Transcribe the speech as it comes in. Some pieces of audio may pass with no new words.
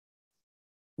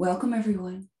Welcome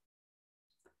everyone.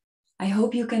 I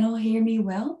hope you can all hear me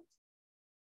well.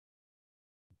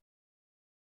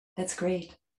 That's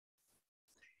great.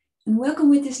 And welcome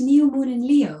with this new moon in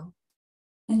Leo.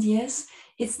 And yes,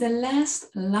 it's the last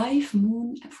live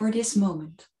moon for this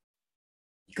moment,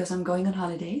 because I'm going on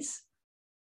holidays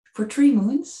for 3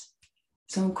 moons.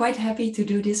 So I'm quite happy to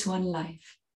do this one live.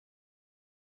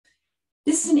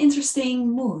 This is an interesting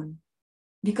moon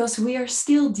because we are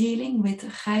still dealing with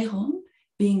Chiron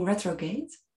being retrograde.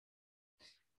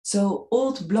 So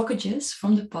old blockages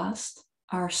from the past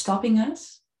are stopping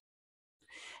us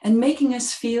and making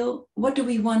us feel, what do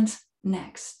we want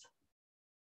next?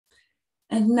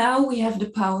 And now we have the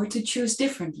power to choose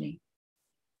differently.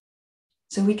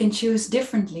 So we can choose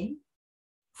differently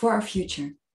for our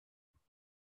future.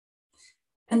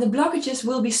 And the blockages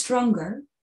will be stronger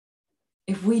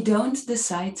if we don't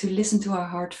decide to listen to our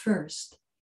heart first.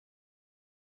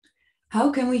 How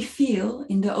can we feel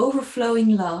in the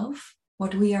overflowing love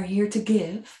what we are here to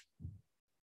give,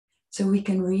 so we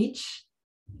can reach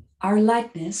our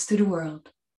lightness to the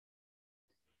world?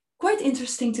 Quite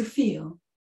interesting to feel,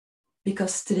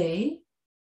 because today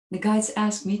the guides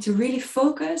asked me to really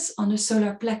focus on the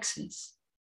solar plexus,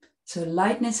 so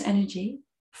lightness energy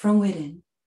from within.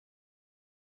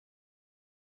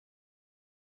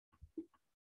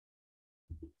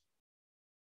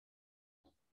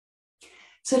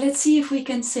 So let's see if we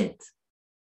can sit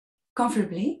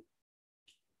comfortably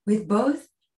with both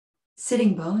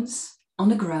sitting bones on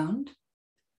the ground,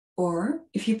 or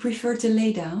if you prefer to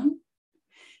lay down,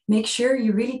 make sure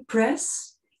you really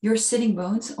press your sitting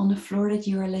bones on the floor that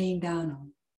you are laying down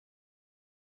on.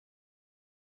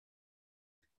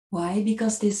 Why?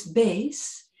 Because this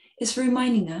base is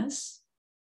reminding us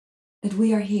that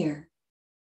we are here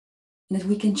and that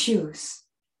we can choose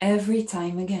every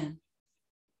time again.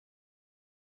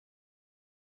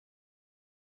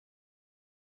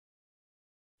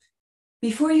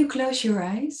 Before you close your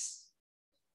eyes,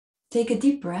 take a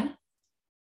deep breath,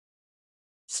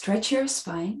 stretch your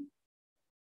spine,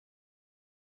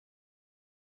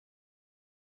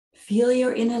 feel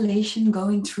your inhalation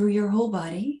going through your whole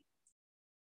body,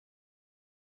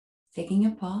 taking a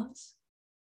pause,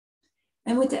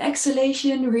 and with the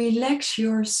exhalation, relax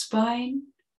your spine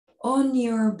on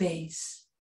your base.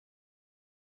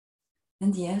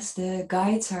 And yes, the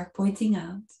guides are pointing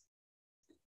out,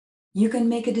 you can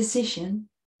make a decision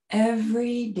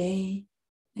every day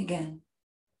again.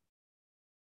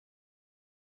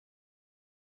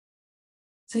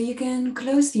 So you can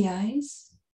close the eyes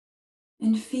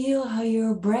and feel how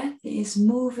your breath is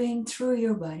moving through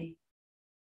your body.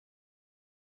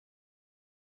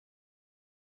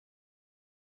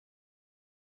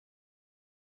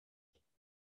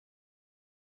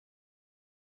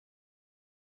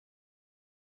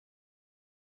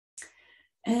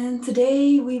 And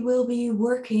today we will be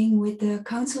working with the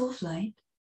Council of Light,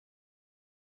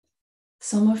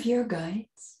 some of your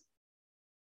guides,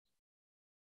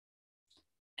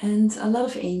 and a lot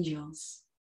of angels.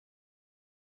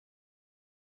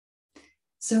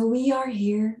 So we are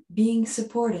here being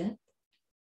supported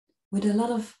with a lot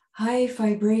of high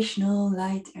vibrational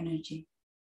light energy.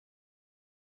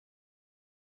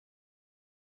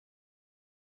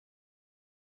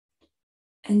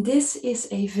 And this is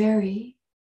a very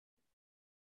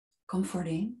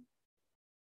comforting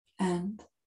and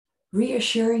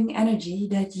reassuring energy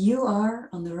that you are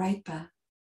on the right path.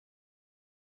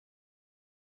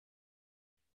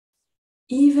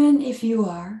 Even if you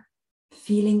are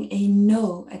feeling a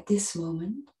no at this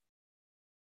moment,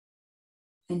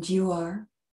 and you are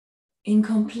in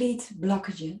complete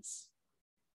blockages,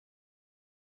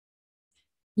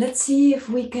 let's see if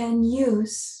we can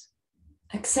use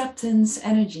acceptance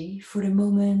energy for the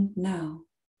moment now.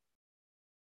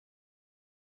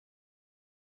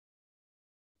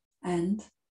 And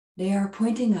they are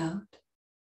pointing out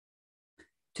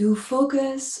to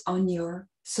focus on your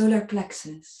solar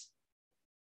plexus.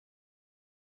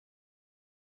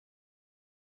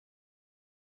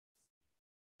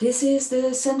 This is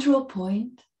the central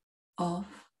point of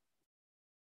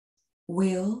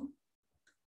will,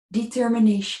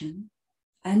 determination,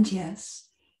 and yes,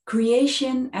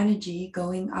 creation energy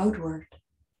going outward.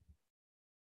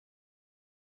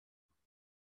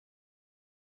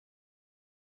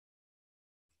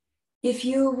 If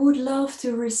you would love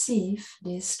to receive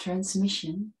this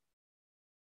transmission,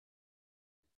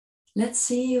 let's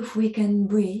see if we can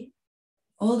breathe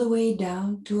all the way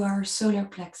down to our solar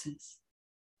plexus.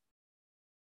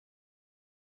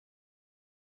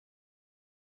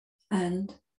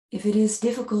 And if it is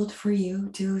difficult for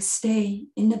you to stay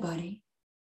in the body,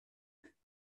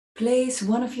 place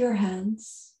one of your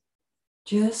hands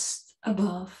just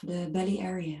above the belly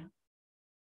area.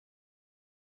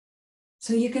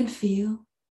 So you can feel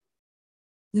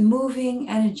the moving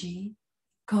energy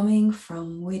coming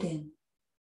from within.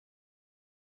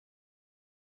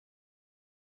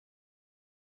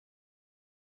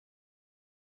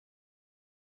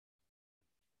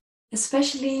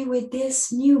 Especially with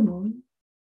this new moon,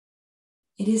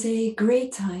 it is a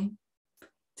great time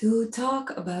to talk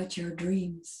about your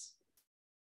dreams.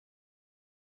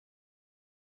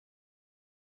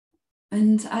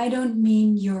 And I don't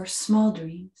mean your small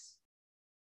dreams.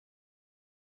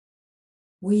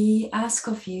 We ask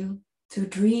of you to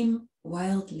dream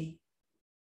wildly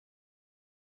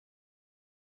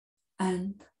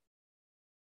and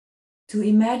to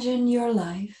imagine your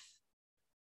life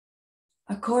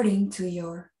according to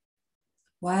your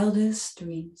wildest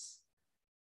dreams.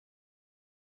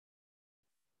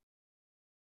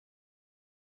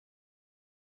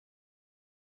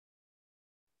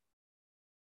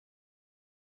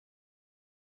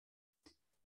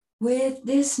 With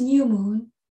this new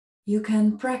moon, you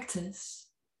can practice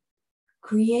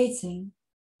creating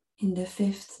in the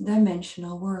fifth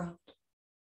dimensional world.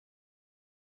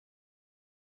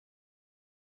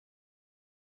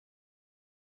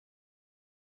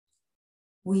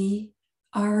 We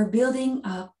are building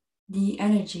up the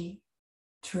energy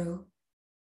through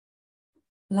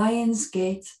Lion's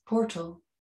Gate portal,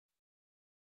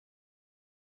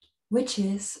 which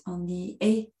is on the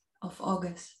 8th of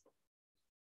August.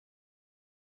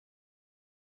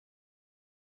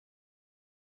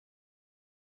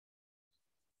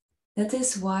 That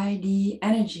is why the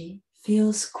energy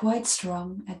feels quite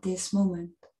strong at this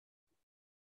moment.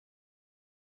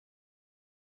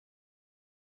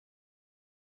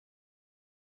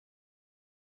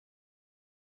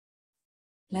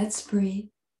 Let's breathe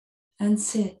and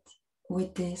sit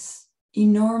with this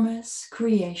enormous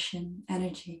creation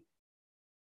energy.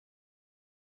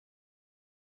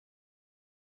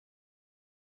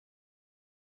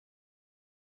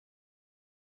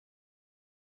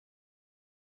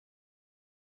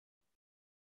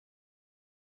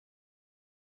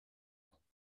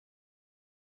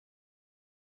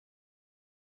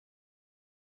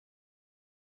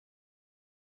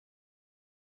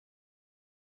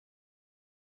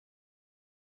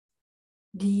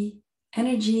 The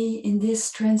energy in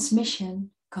this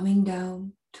transmission coming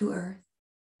down to Earth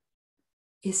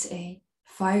is a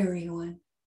fiery one.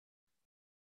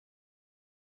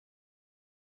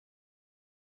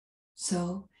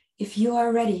 So, if you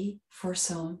are ready for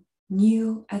some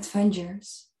new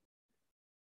adventures,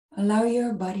 allow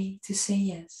your body to say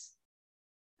yes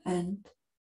and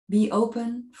be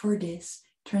open for this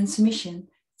transmission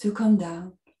to come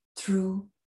down through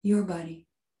your body.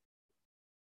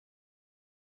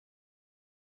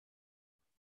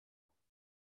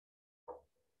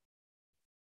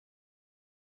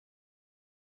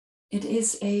 It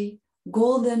is a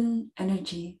golden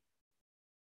energy,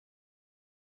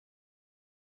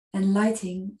 and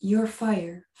lighting your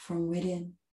fire from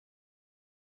within.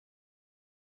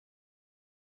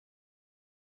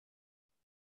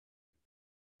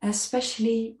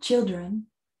 Especially children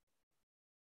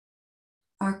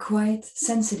are quite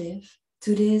sensitive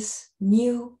to this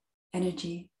new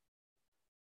energy.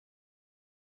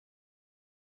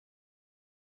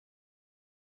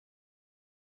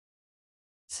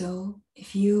 So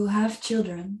if you have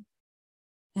children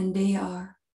and they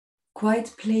are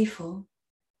quite playful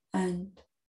and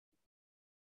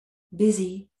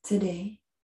busy today,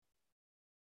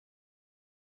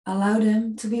 allow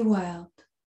them to be wild.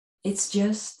 It's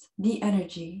just the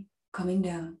energy coming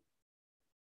down.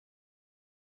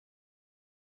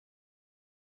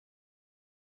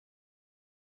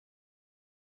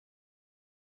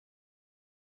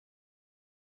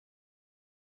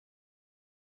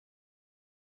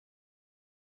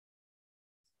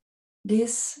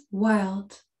 This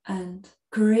wild and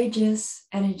courageous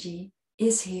energy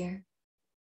is here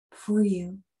for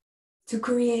you to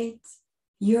create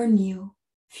your new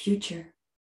future.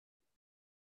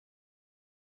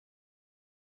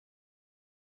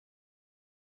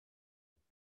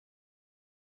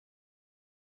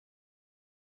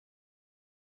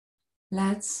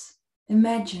 Let's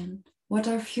imagine what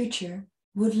our future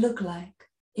would look like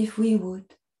if we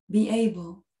would be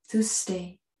able to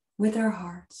stay with our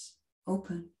hearts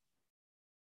open.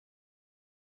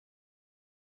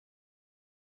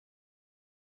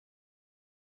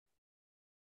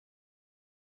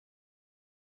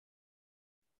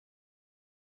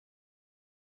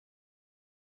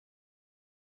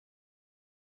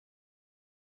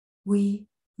 We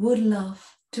would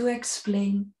love to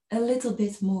explain a little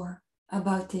bit more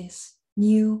about this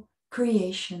new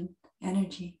creation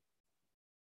energy.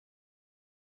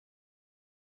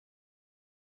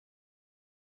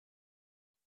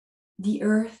 The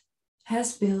earth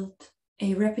has built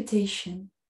a reputation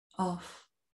of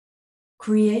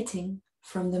creating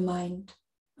from the mind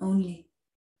only.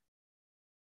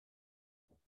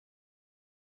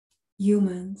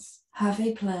 Humans have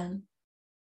a plan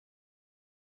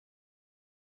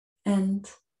and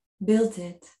built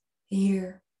it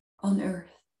here on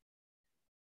earth.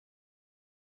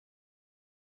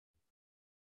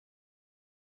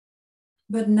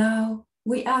 But now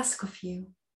we ask of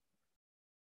you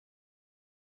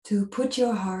to put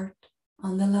your heart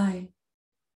on the line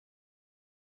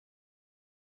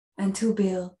and to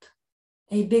build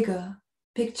a bigger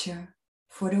picture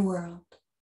for the world.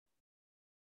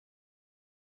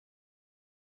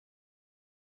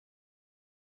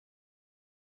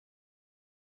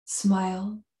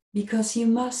 Smile, because you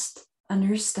must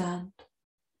understand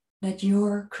that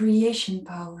your creation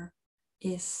power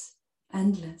is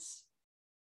endless.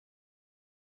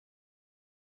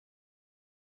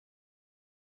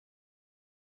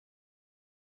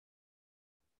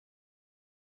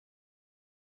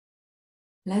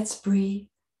 Let's breathe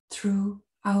through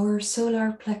our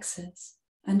solar plexus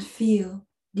and feel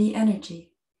the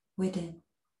energy within.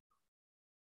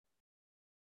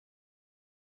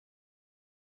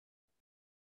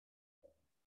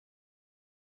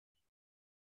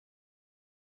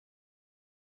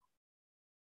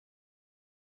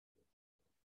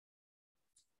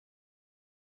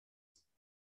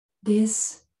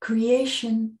 This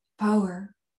creation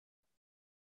power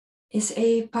is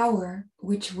a power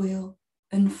which will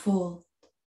unfold.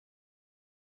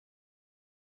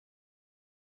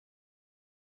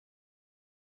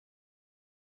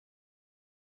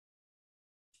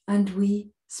 And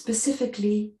we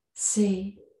specifically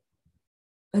say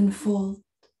unfold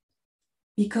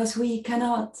because we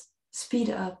cannot speed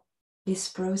up this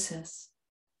process.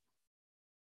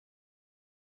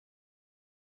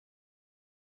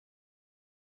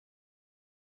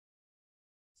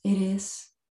 It is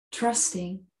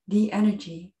trusting the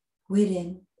energy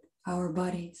within our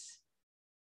bodies.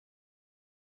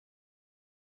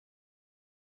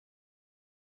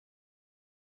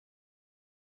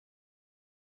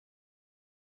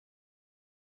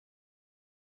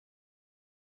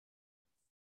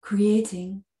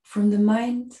 Creating from the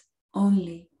mind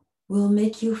only will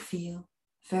make you feel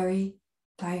very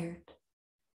tired.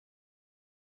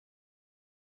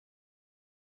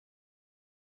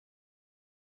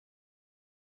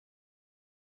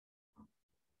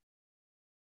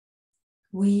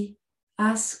 We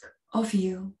ask of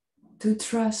you to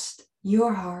trust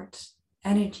your heart's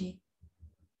energy.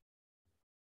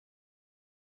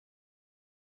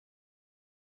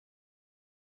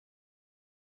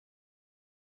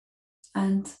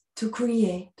 And to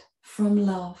create from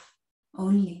love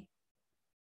only.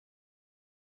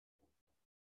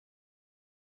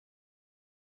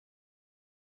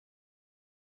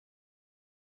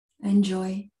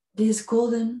 Enjoy this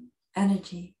golden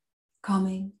energy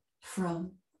coming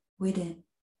from within.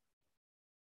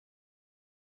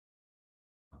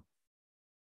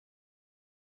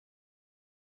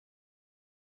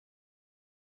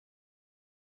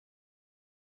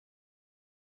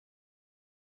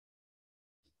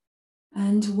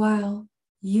 And while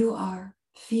you are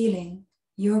feeling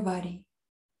your body,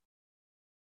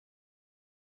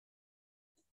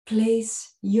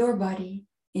 place your body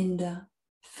in the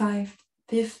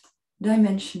fifth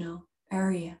dimensional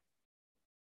area.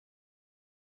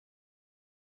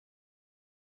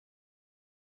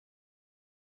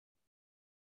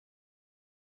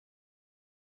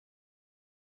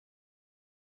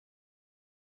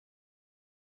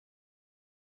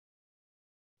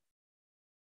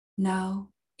 Now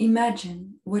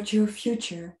imagine what your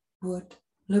future would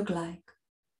look like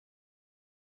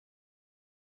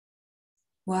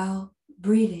while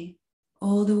breathing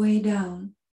all the way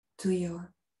down to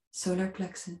your solar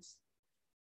plexus.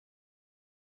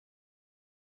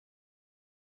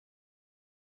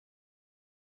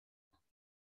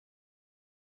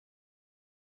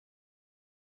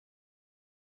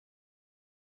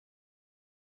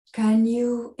 Can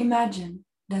you imagine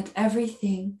that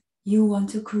everything you want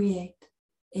to create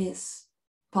is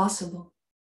possible?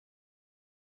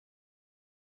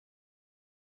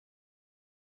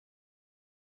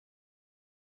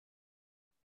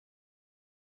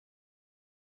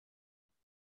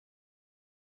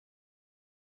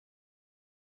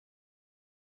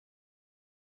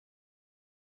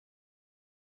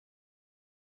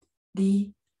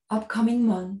 The upcoming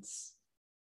months,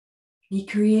 the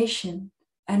creation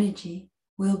energy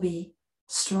will be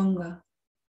stronger.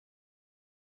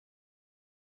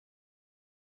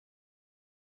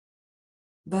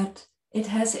 but it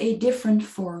has a different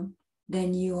form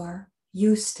than you are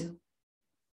used to.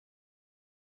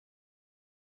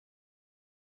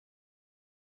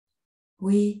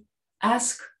 We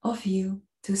ask of you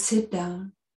to sit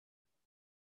down,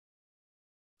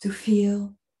 to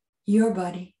feel your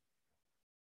body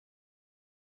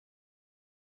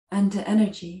and the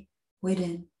energy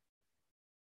within.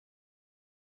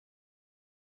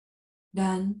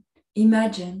 Then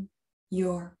imagine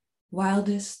your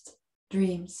wildest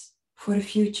dreams for the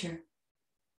future.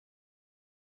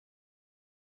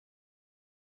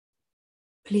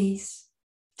 Please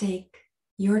take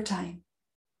your time.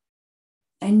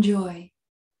 Enjoy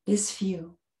this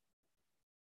view.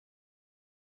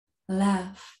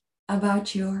 Laugh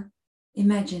about your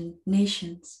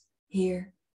imaginations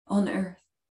here on Earth.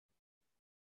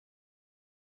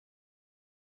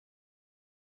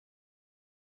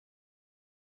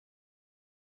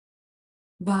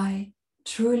 By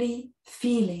truly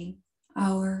feeling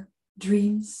our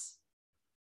dreams,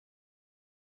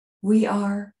 we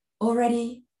are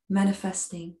already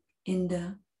manifesting in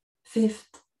the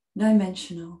fifth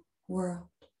dimensional world.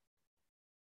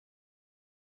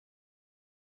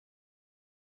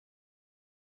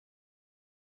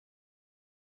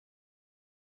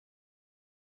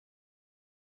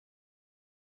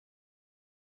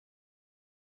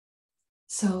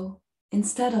 So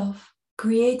instead of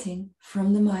creating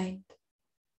from the mind,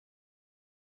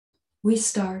 we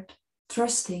start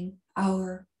trusting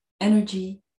our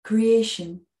energy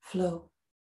creation flow.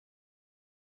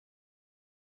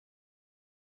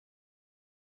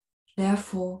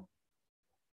 Therefore,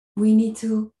 we need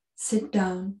to sit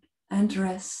down and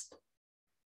rest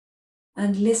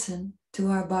and listen to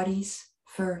our bodies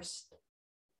first.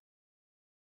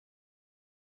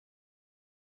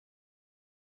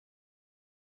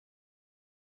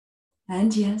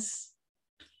 And yes,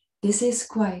 this is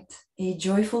quite a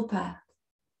joyful path.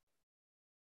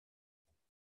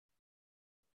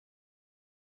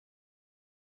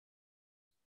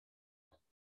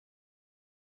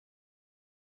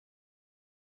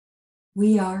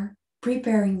 We are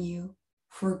preparing you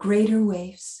for greater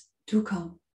waves to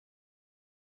come.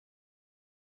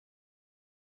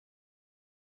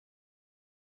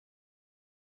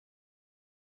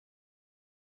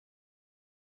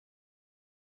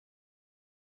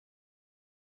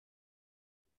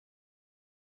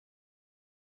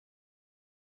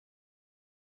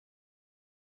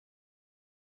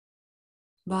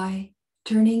 By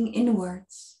turning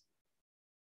inwards,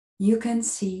 you can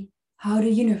see how the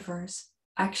universe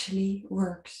actually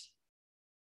works.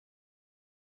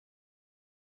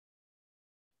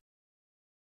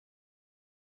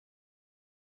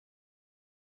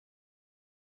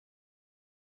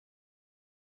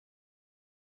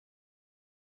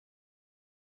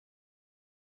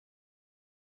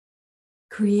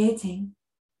 Creating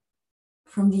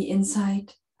from the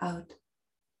inside out.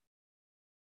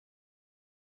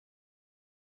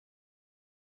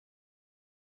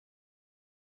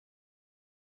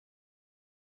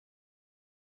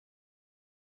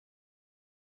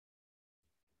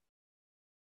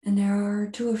 And there are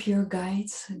two of your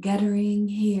guides gathering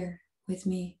here with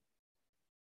me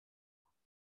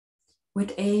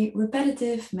with a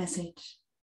repetitive message.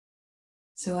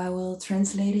 So I will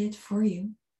translate it for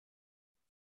you.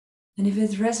 And if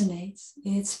it resonates,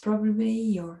 it's probably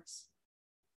yours.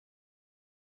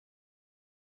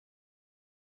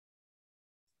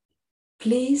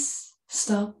 Please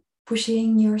stop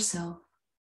pushing yourself.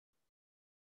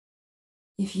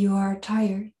 If you are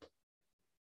tired,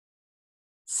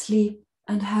 sleep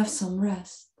and have some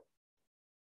rest.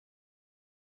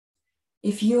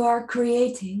 If you are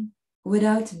creating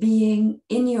without being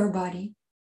in your body,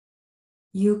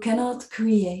 you cannot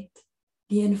create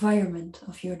the environment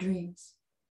of your dreams.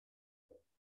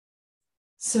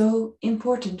 So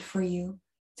important for you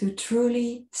to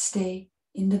truly stay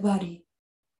in the body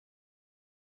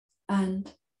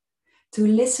and to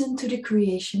listen to the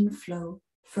creation flow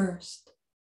first.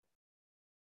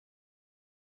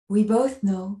 We both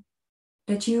know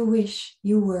that you wish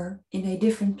you were in a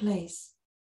different place,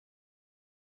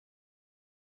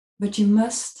 but you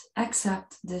must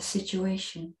accept the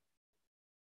situation.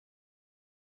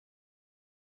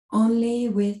 Only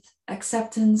with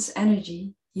acceptance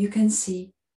energy you can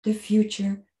see the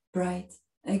future bright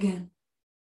again.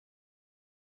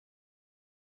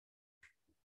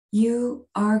 You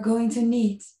are going to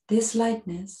need this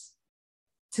lightness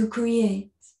to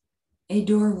create a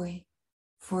doorway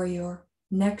for your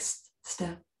next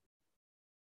step.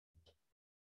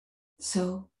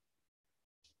 So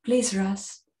please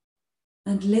rest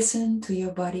and listen to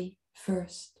your body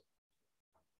first.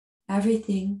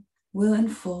 Everything will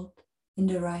unfold in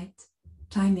the right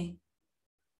timing.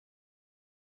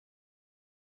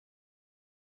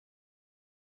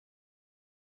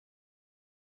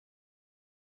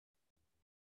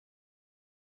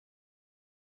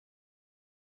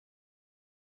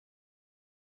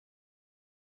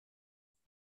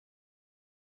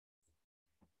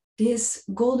 This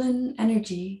golden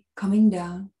energy coming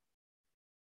down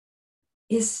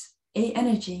is a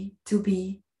energy to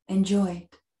be enjoyed.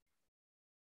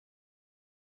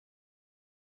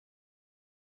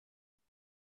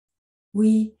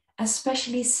 We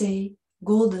especially say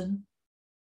golden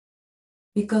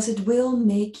because it will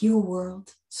make your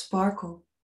world sparkle.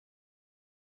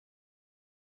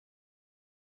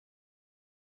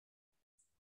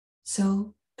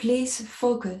 So please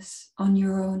focus on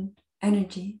your own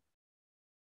energy.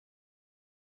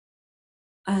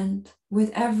 And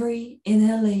with every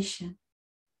inhalation,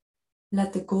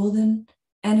 let the golden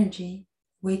energy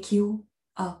wake you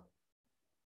up.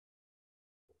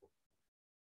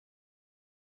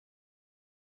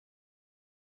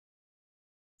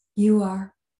 You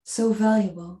are so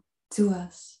valuable to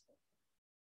us.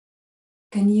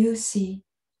 Can you see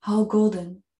how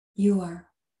golden you are?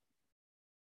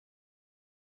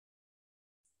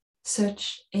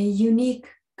 Such a unique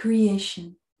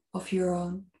creation of your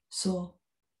own soul.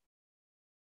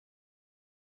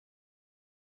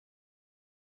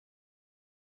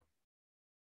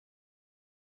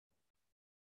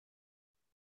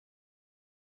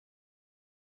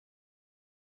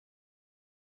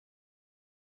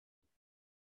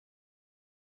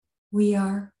 We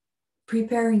are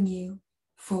preparing you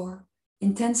for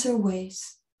intenser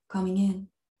waves coming in,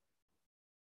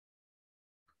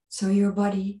 so your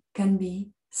body can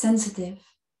be sensitive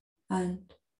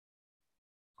and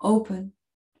open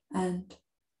and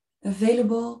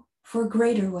available for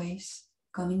greater waves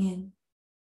coming in.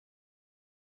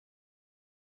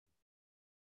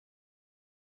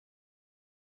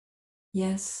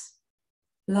 Yes,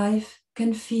 life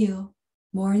can feel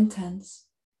more intense,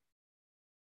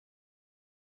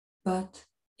 but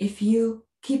if you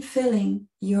keep filling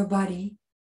your body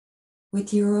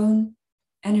with your own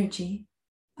energy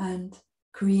and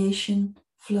creation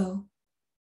flow,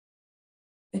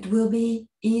 it will be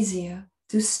easier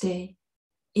to stay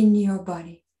in your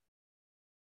body.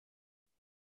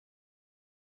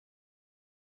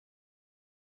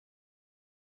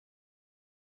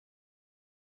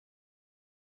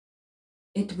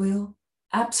 It will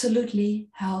absolutely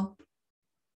help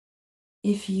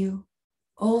if you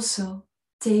also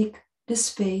take the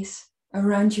space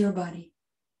around your body.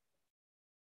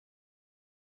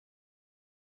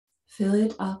 Fill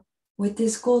it up with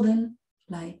this golden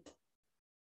light.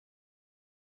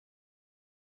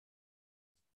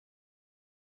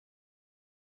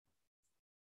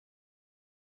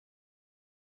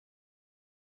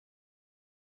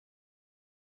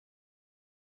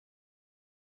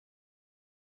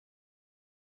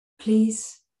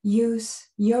 Please use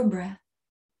your breath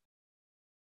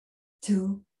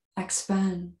to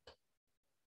expand.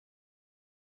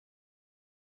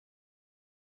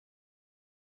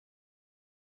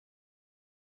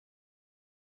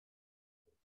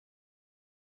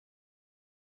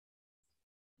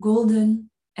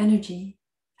 Golden energy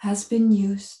has been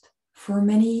used for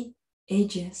many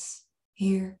ages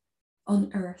here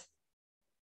on Earth.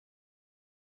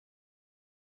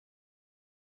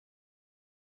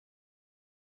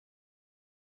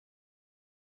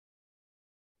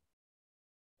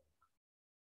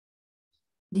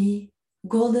 The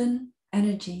golden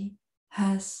energy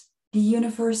has the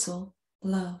universal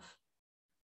love.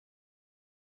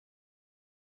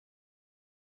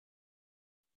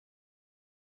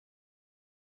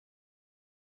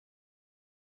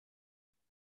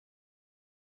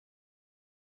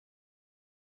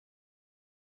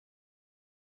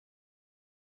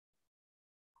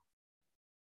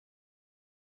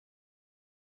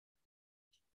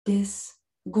 This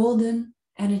golden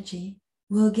energy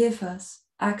will give us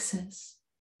access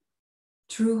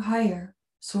through higher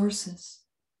sources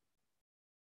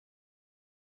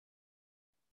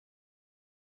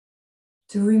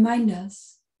to remind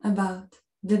us about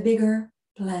the bigger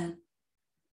plan.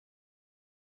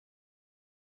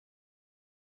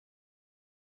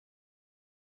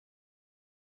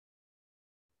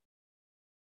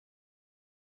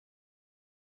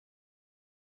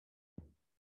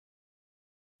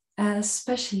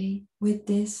 Especially with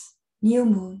this new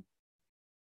moon,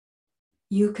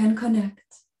 you can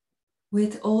connect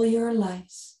with all your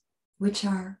lives which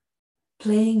are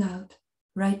playing out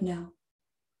right now.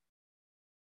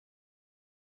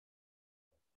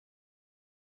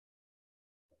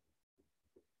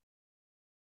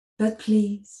 But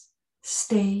please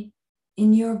stay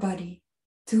in your body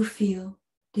to feel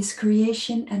this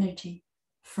creation energy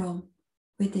from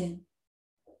within.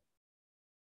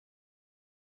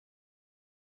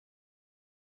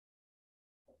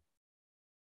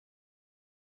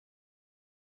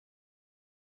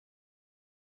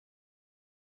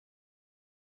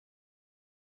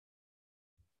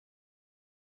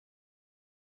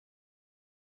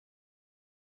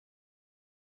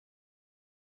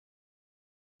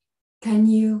 Can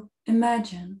you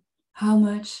imagine how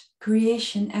much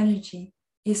creation energy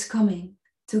is coming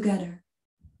together?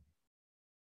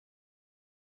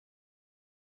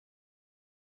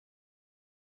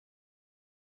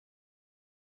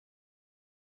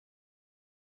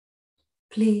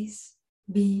 Please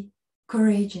be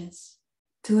courageous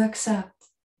to accept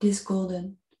this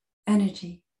golden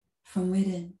energy from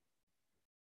within.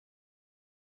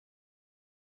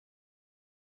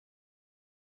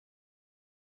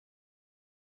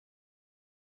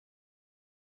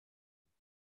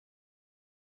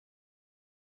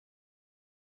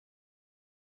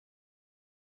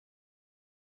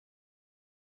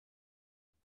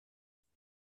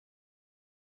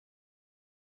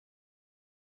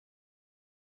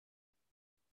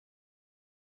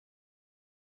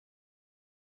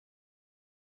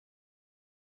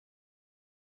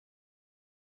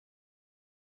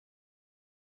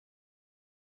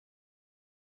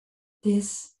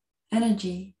 This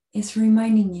energy is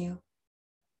reminding you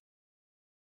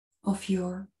of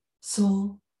your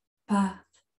soul path.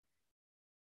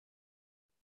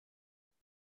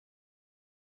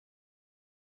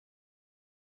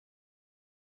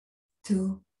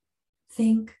 To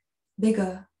think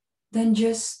bigger than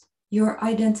just your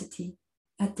identity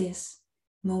at this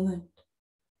moment.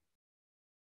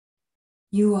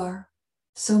 You are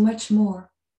so much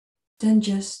more than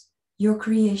just your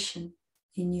creation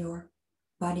in your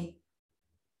body.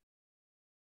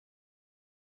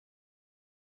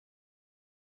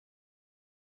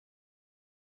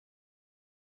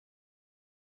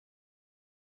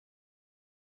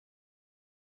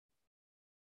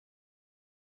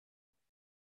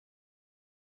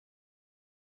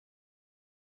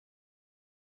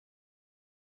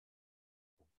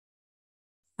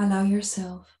 Allow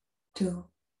yourself to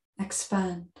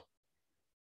expand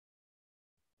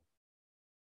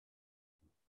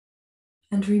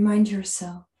and remind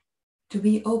yourself to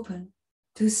be open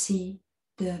to see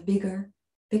the bigger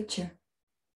picture.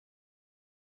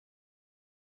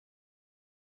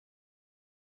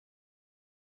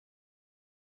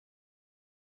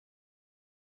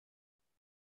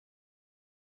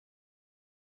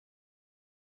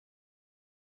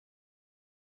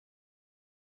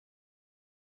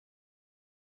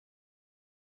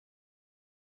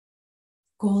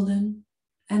 Golden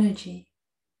energy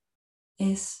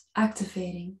is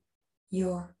activating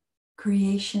your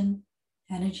creation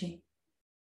energy.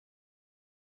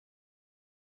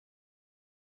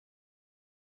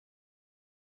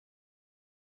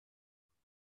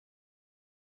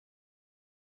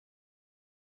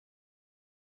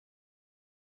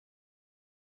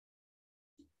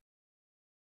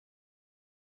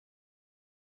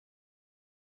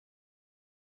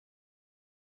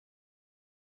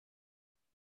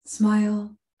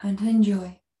 Smile and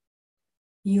enjoy.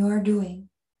 You are doing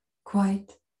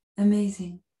quite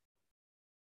amazing.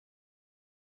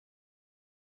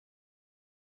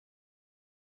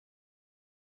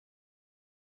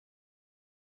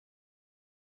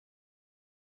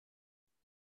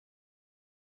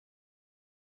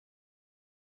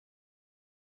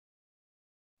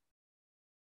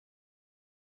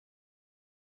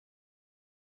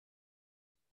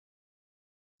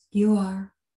 You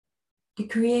are the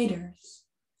creators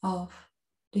of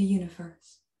the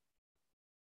universe.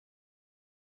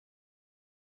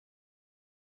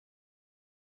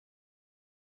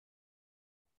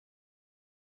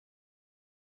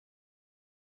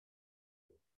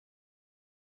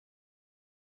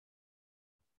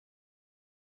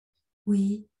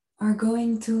 We are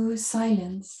going to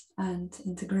silence and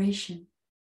integration.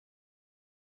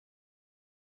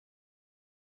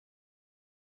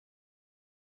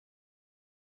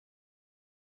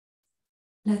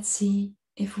 Let's see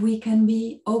if we can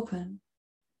be open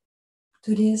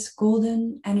to this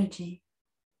golden energy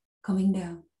coming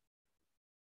down.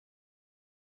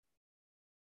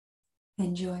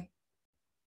 Enjoy.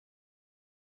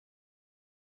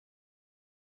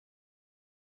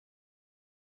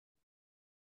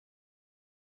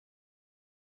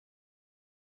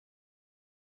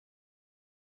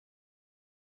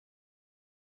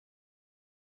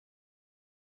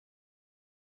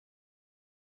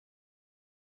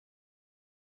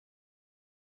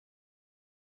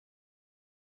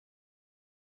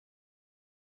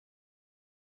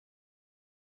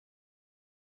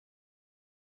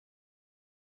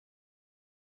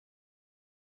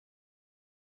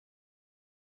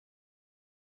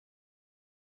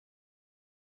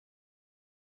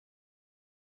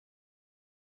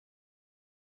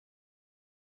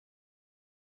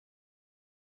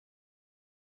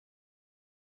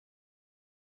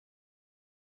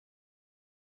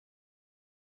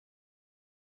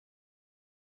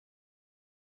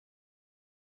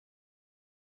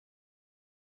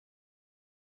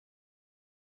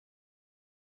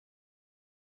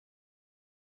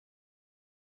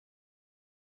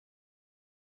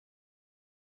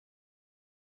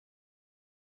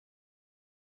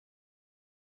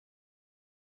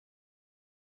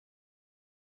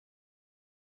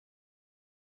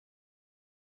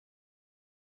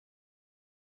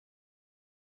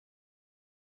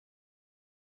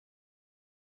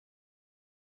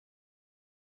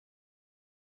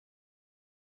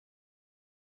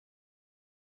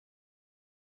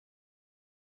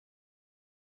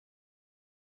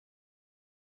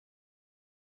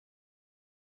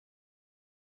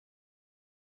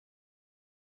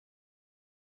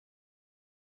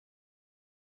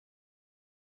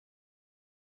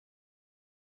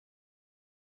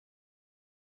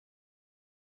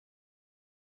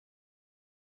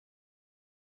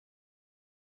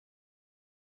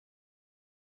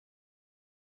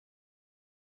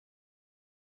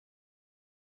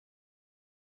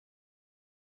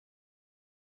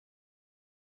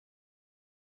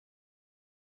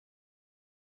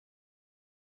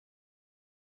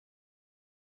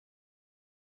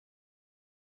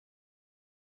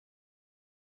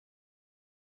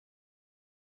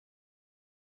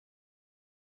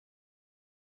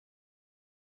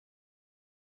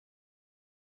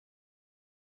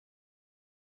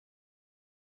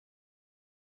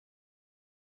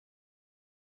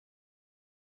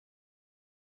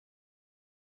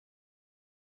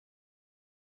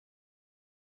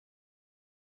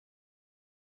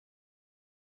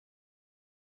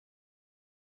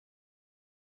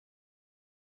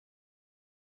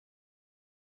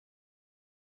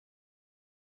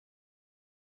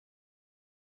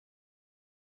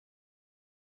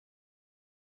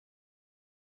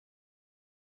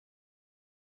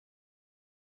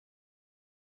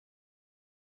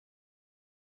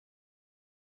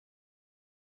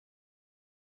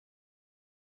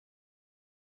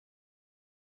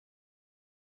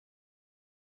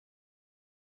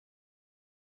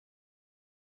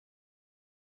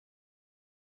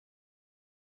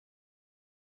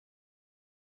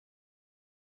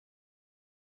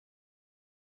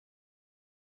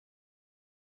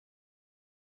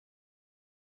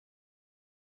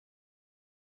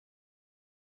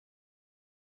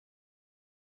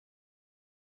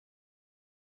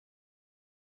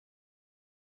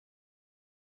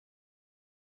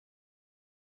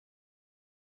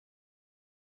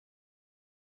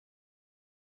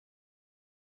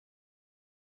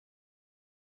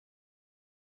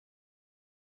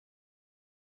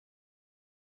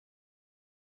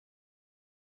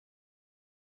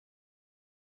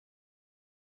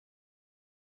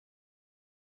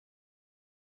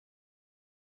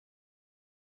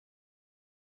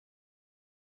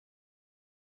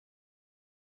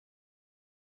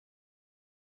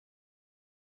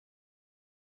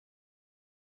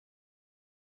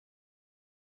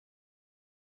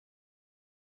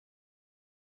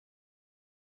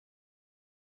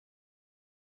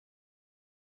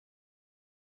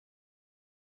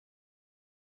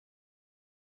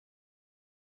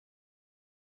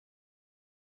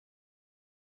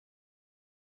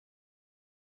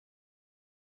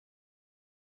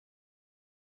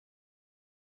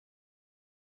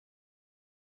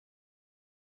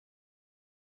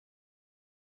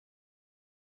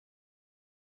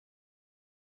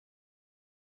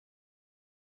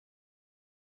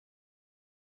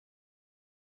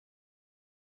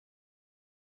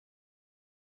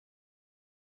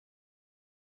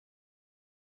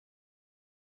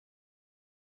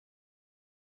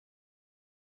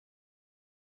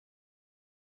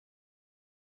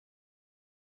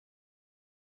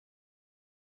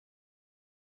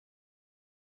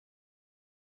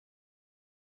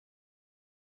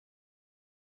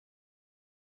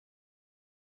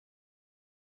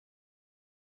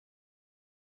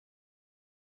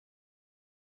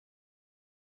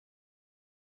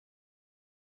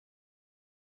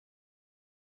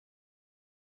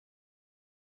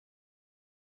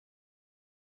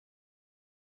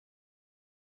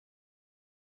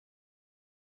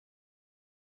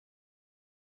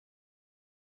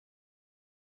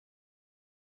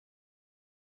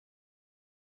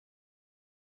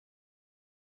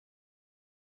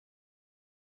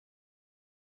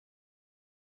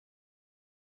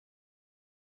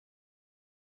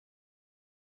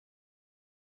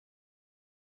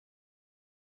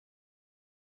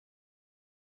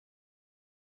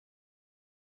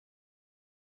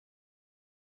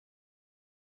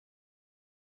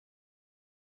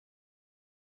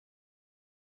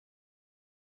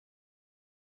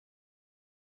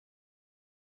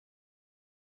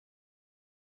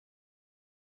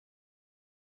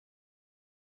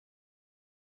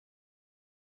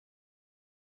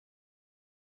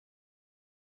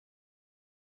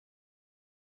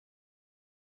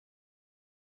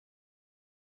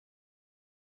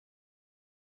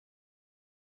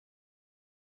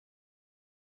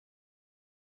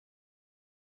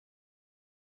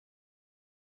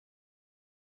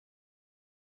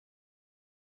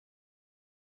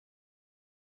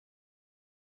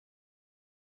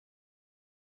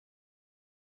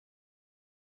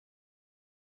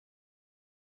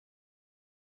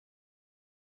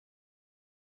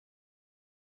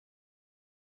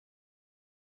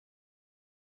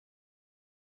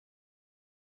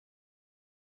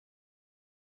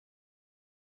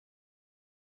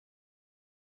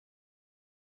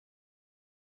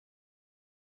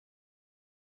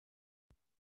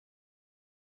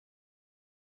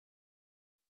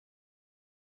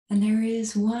 And there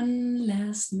is one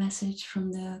last message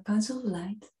from the Council of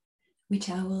Light, which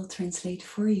I will translate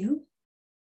for you.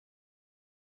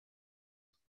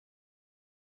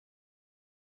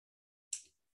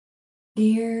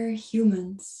 Dear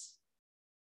humans,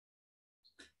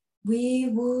 we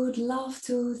would love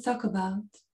to talk about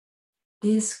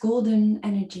this golden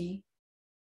energy,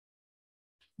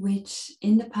 which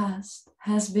in the past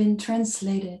has been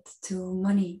translated to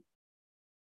money.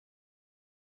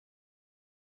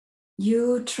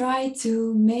 You try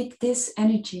to make this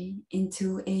energy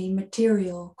into a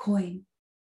material coin.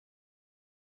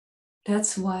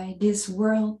 That's why this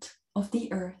world of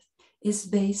the earth is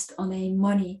based on a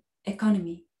money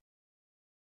economy.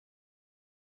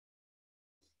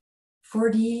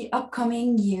 For the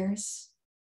upcoming years,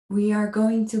 we are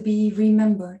going to be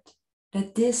remembered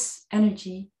that this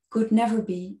energy could never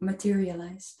be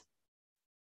materialized.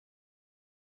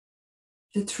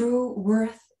 The true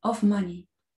worth of money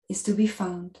is to be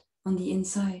found on the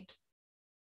inside.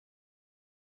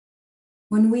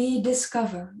 When we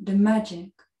discover the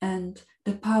magic and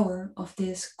the power of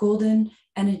this golden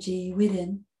energy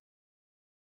within,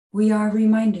 we are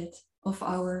reminded of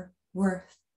our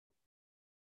worth.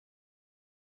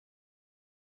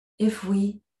 If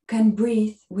we can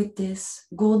breathe with this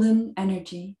golden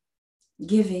energy,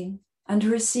 giving and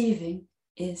receiving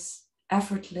is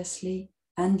effortlessly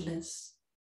endless.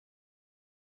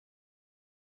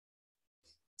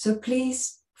 So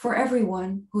please, for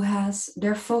everyone who has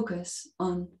their focus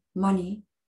on money,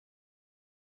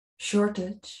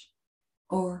 shortage,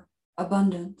 or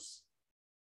abundance,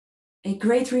 a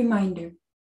great reminder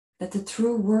that the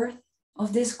true worth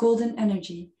of this golden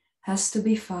energy has to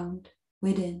be found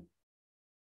within.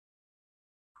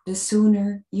 The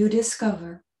sooner you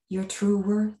discover your true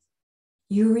worth,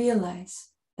 you realize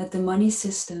that the money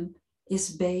system is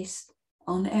based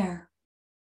on air.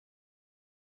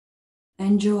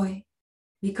 Enjoy,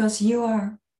 because you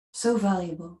are so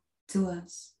valuable to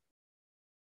us.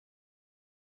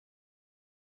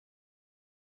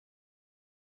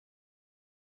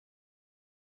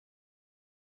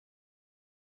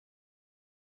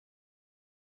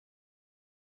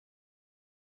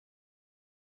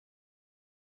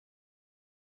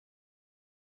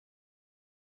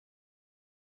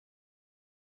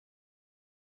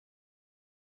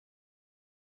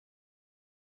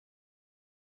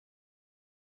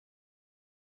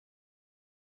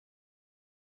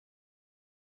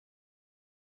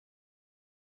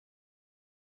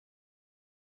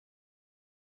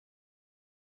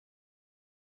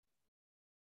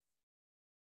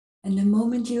 And the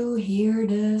moment you hear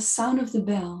the sound of the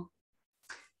bell,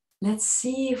 let's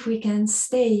see if we can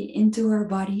stay into our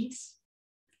bodies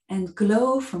and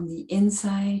glow from the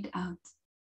inside out.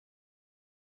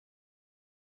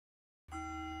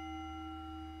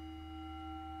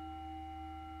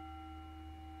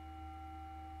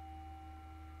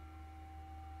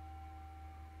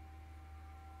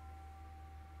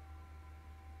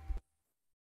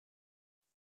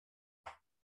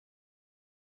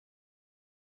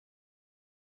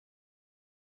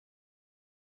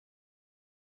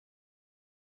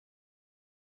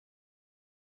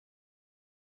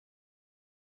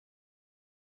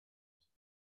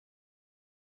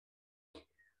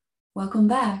 Welcome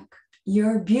back,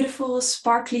 you're beautiful,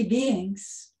 sparkly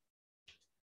beings.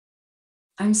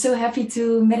 I'm so happy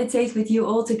to meditate with you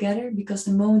all together, because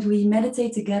the moment we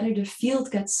meditate together, the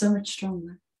field gets so much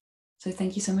stronger. So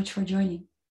thank you so much for joining.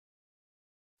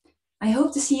 I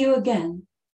hope to see you again,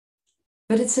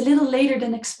 but it's a little later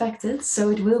than expected, so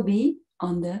it will be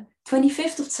on the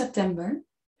 25th of September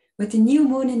with the new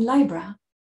moon in Libra.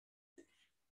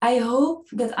 I hope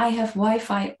that I have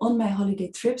Wi-Fi on my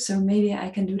holiday trip, so maybe I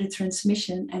can do the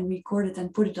transmission and record it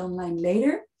and put it online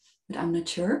later, but I'm not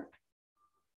sure.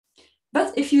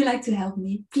 But if you like to help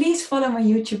me, please follow my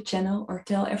YouTube channel or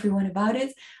tell everyone about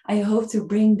it. I hope to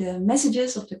bring the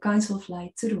messages of the Council of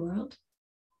Light to the world.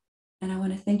 And I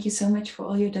want to thank you so much for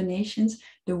all your donations.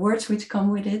 The words which come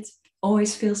with it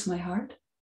always fills my heart.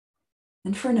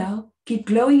 And for now, keep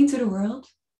glowing into the world.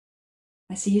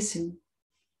 I see you soon.